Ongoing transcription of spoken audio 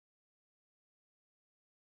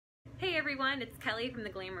Hey everyone, it's Kelly from The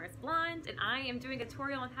Glamorous Blonde, and I am doing a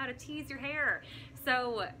tutorial on how to tease your hair.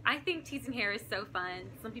 So I think teasing hair is so fun.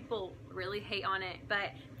 Some people really hate on it, but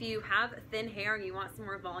if you have thin hair and you want some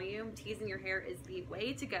more volume, teasing your hair is the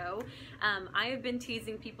way to go. I have been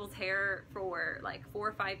teasing people's hair for like 4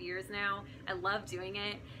 or 5 years now. I love doing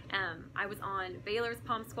it. I was on Baylor's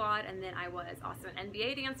Pom Squad, and then I was also an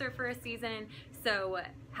NBA dancer for a season. So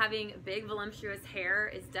having big voluptuous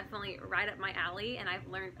hair is definitely right up my alley, and I've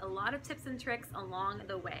learned a lot of tips and tricks along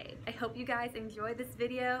the way. I hope you guys enjoyed this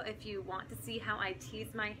video. If you want to see how I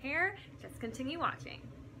tease my hair, just continue watching.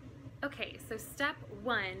 Okay, so step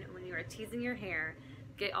one when you are teasing your hair,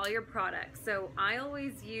 get all your products. So I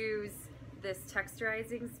always use this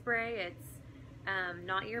texturizing spray. It's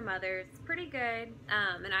Not Your Mother's. It's pretty good,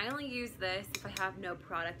 and I only use this if I have no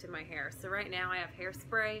product in my hair. So right now I have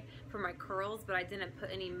hairspray for my curls, but I didn't put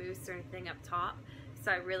any mousse or anything up top,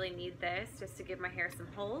 so I really need this just to give my hair some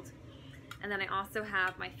hold. And then I also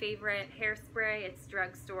have my favorite hairspray. It's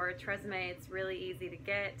drugstore Tresemme. It's really easy to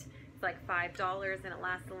get. It's like $5 and it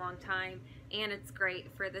lasts a long time, and it's great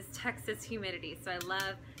for this Texas humidity, so I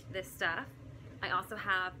love this stuff. I also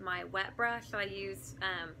have my wet brush that I use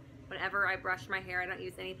whenever I brush my hair. I don't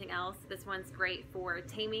use anything else. This one's great for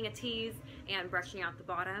taming a tease and brushing out the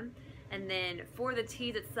bottom. And then for the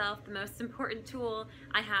tease itself, the most important tool,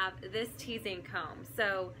 I have this teasing comb.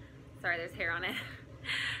 So, sorry, there's hair on it.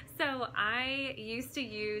 So I used to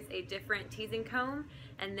use a different teasing comb,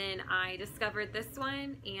 and then I discovered this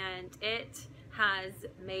one, and it has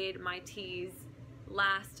made my tease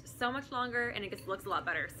last so much longer, and it just looks a lot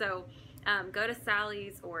better. So go to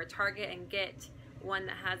Sally's or Target and get one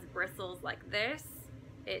that has bristles like this.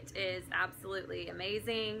 It is absolutely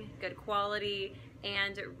amazing, good quality,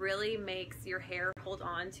 and it really makes your hair hold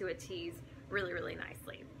on to a tease really, really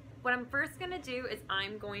nicely. What I'm first gonna do is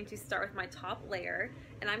I'm going to start with my top layer,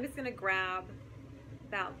 and I'm just gonna grab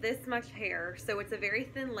about this much hair. So it's a very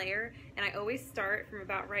thin layer, and I always start from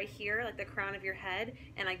about right here, like the crown of your head,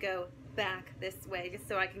 and I go back this way just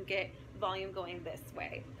so I can get volume going this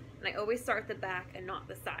way. And I always start the back and not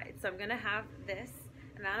the side. So I'm gonna have this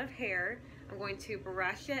amount of hair. I'm going to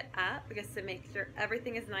brush it up just to make sure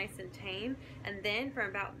everything is nice and tame. And then from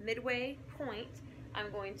about midway point,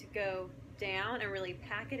 I'm going to go down and really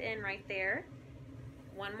pack it in right there.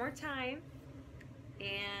 One more time,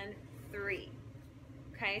 and 3.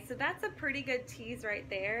 Okay, so that's a pretty good tease right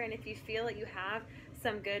there. And if you feel that you have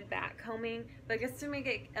some good back combing, but just to make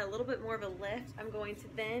it a little bit more of a lift, I'm going to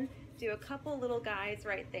then do a couple little guys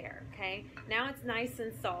right there. Okay, now it's nice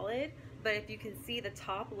and solid, but if you can see, the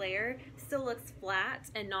top layer still looks flat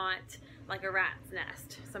and not like a rat's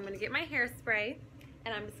nest. So I'm gonna get my hairspray,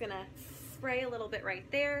 and I'm just gonna spray a little bit right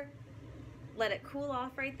there, let it cool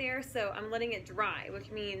off right there. So I'm letting it dry, which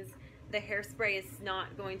means the hairspray is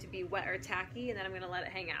not going to be wet or tacky, and then I'm gonna let it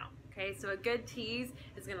hang out. Okay, so a good tease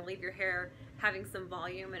is gonna leave your hair having some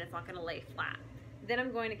volume, and it's not gonna lay flat. Then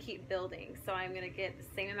I'm going to keep building. So I'm gonna get the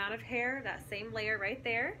same amount of hair, that same layer right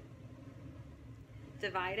there,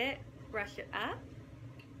 divide it, brush it up,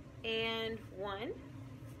 and 1,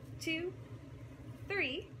 2,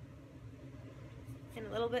 3, and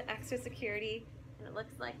a little bit extra security, and it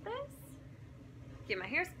looks like this. Get my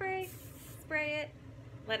hairspray, spray it,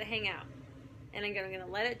 let it hang out, and I'm gonna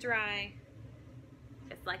let it dry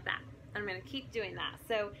just like that. I'm gonna keep doing that.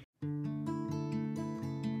 So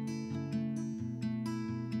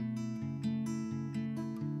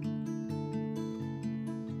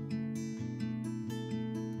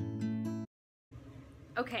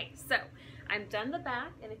okay, so I'm done the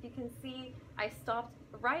back, and if you can see, I stopped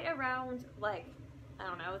right around, like, I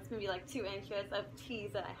don't know, it's gonna be like 2 inches of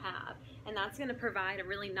tease that I have, and that's gonna provide a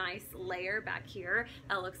really nice layer back here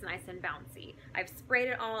that looks nice and bouncy. I've sprayed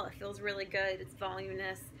it all, it feels really good, it's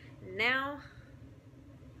voluminous. Now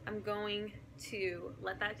I'm going to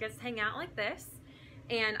let that just hang out like this,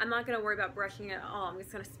 and I'm not gonna worry about brushing it at all. I'm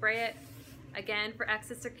just gonna spray it again for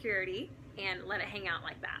extra security and let it hang out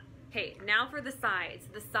like that. Okay, now for the sides.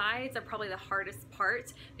 The sides are probably the hardest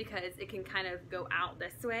part because it can kind of go out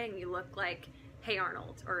this way and you look like Hey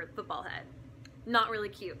Arnold or football head. Not really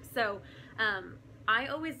cute. So I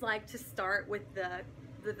always like to start with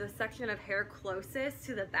the section of hair closest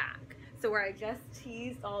to the back. So where I just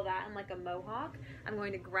teased all that in like a mohawk, I'm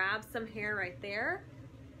going to grab some hair right there,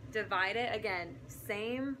 divide it, again,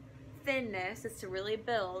 same thinness just to really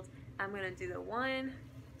build. I'm gonna do the 1,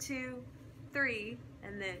 2, 3,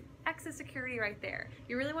 and then extra security right there.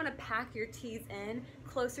 You really want to pack your tease in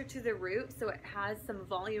closer to the root so it has some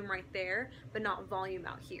volume right there, but not volume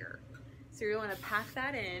out here. So you want to pack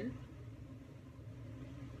that in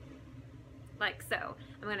like so.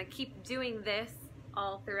 I'm going to keep doing this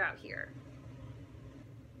all throughout here.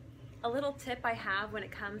 A little tip I have when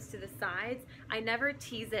it comes to the sides, I never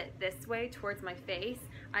tease it this way towards my face.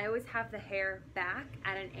 I always have the hair back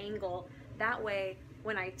at an angle. That way,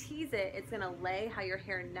 when I tease it, it's gonna lay how your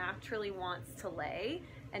hair naturally wants to lay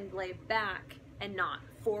and lay back and not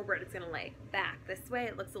forward. It's gonna lay back. This way,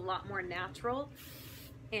 it looks a lot more natural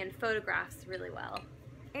and photographs really well.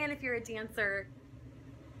 And if you're a dancer,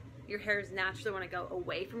 your hairs naturally wanna go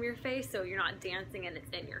away from your face, so you're not dancing and it's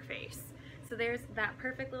in your face. So there's that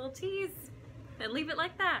perfect little tease, and leave it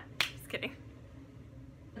like that. Just kidding.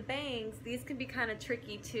 The bangs, these can be kind of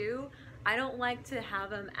tricky too. I don't like to have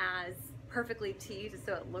them as perfectly teased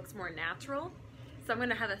so it looks more natural. So I'm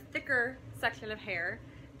gonna have a thicker section of hair,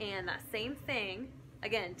 and that same thing,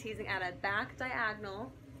 again, teasing at a back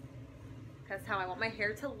diagonal. That's how I want my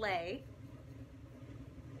hair to lay.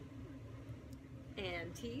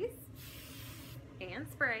 And tease, and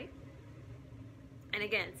spray. And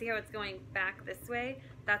again, see how it's going back this way?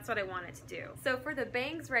 That's what I want it to do. So for the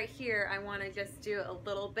bangs right here, I want to just do a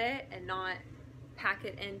little bit and not pack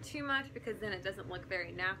it in too much, because then it doesn't look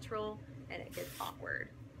very natural and it gets awkward.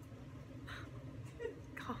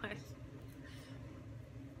 Gosh.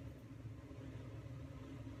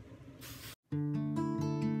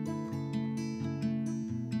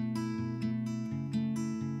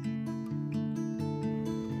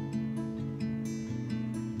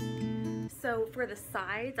 So for the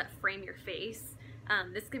sides that frame your face,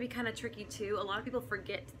 this could be kind of tricky too. A lot of people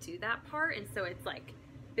forget to do that part, and so it's like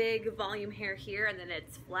big volume hair here, and then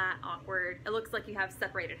it's flat, awkward. It looks like you have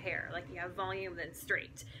separated hair, like you have volume then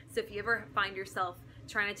straight. So if you ever find yourself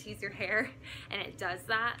trying to tease your hair and it does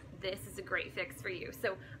that, this is a great fix for you.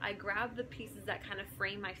 So I grab the pieces that kind of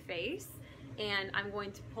frame my face, and I'm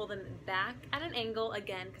going to pull them back at an angle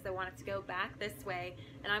again because I want it to go back this way,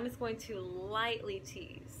 and I'm just going to lightly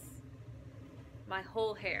tease my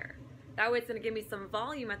whole hair. That way it's going to give me some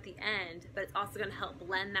volume at the end, but it's also going to help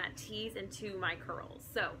blend that tease into my curls.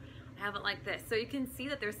 So I have it like this. So you can see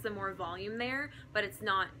that there's some more volume there, but it's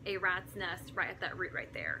not a rat's nest right at that root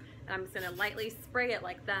right there. And I'm just going to lightly spray it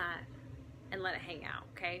like that and let it hang out,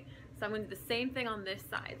 okay? So I'm going to do the same thing on this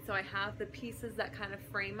side. So I have the pieces that kind of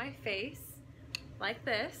frame my face like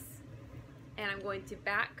this, and I'm going to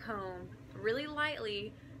back comb really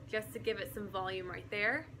lightly just to give it some volume right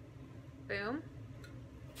there. Boom.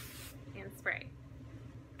 And spray.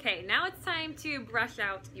 Okay, now it's time to brush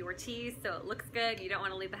out your tease so it looks good. You don't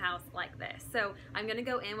want to leave the house like this. So I'm going to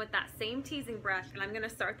go in with that same teasing brush, and I'm going to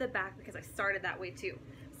start the back because I started that way too.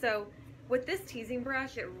 So with this teasing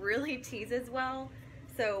brush, it really teases well.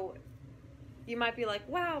 So you might be like,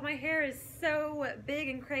 wow, my hair is so big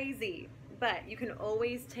and crazy, but you can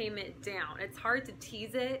always tame it down. It's hard to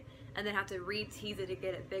tease it and then have to re-tease it to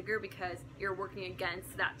get it bigger because you're working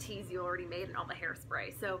against that tease you already made and all the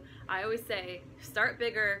hairspray. So I always say, start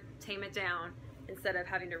bigger, tame it down, instead of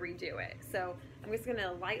having to redo it. So I'm just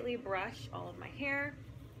gonna lightly brush all of my hair.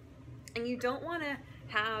 And you don't wanna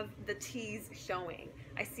have the tease showing.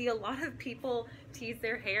 I see a lot of people tease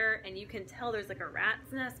their hair and you can tell there's like a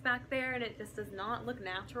rat's nest back there, and it just does not look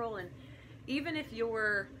natural. And even if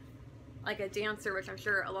you're like a dancer, which I'm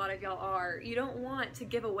sure a lot of y'all are, you don't want to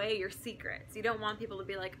give away your secrets. You don't want people to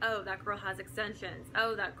be like, oh, that girl has extensions.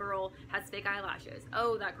 Oh, that girl has fake eyelashes.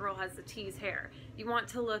 Oh, that girl has the tease hair. You want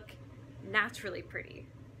to look naturally pretty.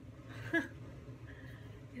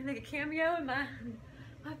 You make a cameo in my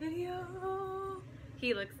video.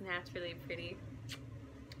 He looks naturally pretty.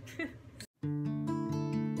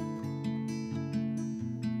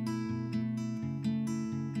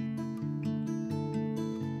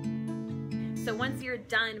 So once you're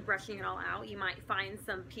done brushing it all out, you might find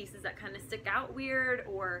some pieces that kind of stick out weird,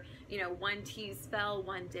 or you know, one tease fell,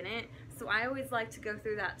 one didn't. So I always like to go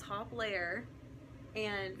through that top layer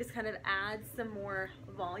and just kind of add some more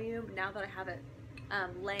volume now that I have it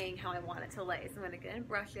laying how I want it to lay. So I'm going to go and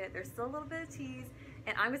brush it. There's still a little bit of tease,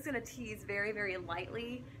 and I'm just going to tease very, very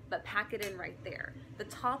lightly, but pack it in right there. The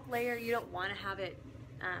top layer, you don't want to have it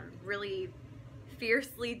really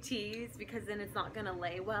fiercely teased, because then it's not going to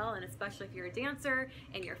lay well, and especially if you're a dancer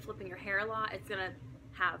and you're flipping your hair a lot, it's going to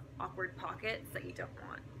have awkward pockets that you don't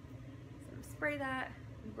want. So I'm going to spray that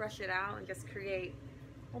and brush it out and just create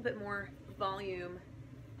a little bit more volume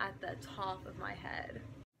at the top of my head.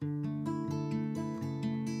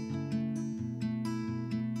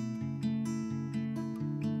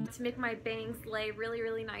 To make my bangs lay really,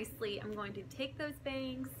 really nicely, I'm going to take those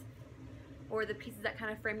bangs, or the pieces that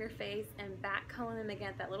kind of frame your face, and back comb them again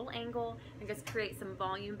at that little angle and just create some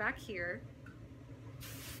volume back here.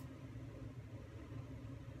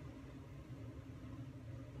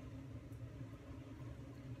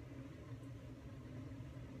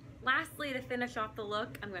 Lastly, to finish off the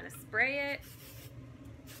look, I'm going to spray it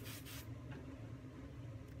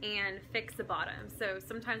and fix the bottom. So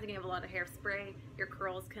sometimes when you have a lot of hairspray, your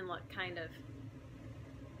curls can look kind of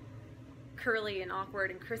curly and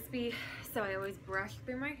awkward and crispy. So I always brush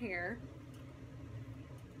through my hair,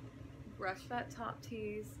 brush that top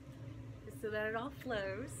tease just so that it all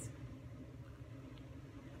flows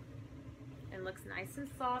and looks nice and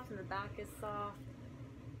soft, and the back is soft.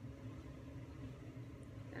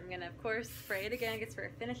 I'm gonna, of course, spray it again just for a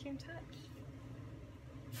finishing touch.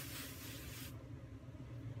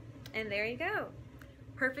 And there you go.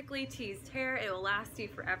 Perfectly teased hair. It will last you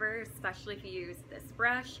forever, especially if you use this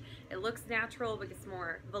brush. It looks natural, but it's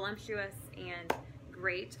more voluptuous and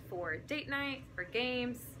great for date night, for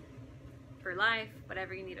games, for life,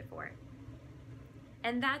 whatever you need it for.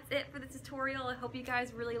 And that's it for the tutorial. I hope you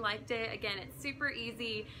guys really liked it. Again, it's super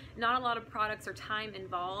easy, not a lot of products or time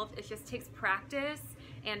involved. It just takes practice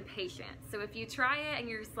and patience. So if you try it and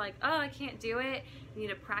you're just like, oh, I can't do it, you need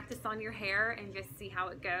to practice on your hair and just see how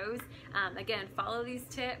it goes. Again, follow these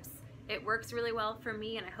tips. It works really well for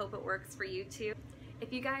me, and I hope it works for you too.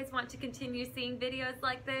 If you guys want to continue seeing videos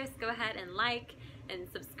like this, go ahead and like and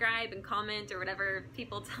subscribe and comment or whatever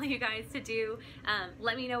people tell you guys to do.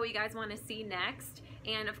 Let me know what you guys want to see next.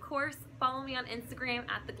 And of course, follow me on Instagram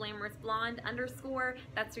at @theglamorousblonde_.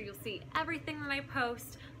 That's where you'll see everything that I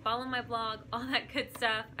post. Follow my blog, all that good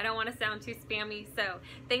stuff. I don't want to sound too spammy. So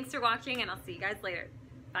thanks for watching, and I'll see you guys later.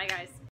 Bye guys.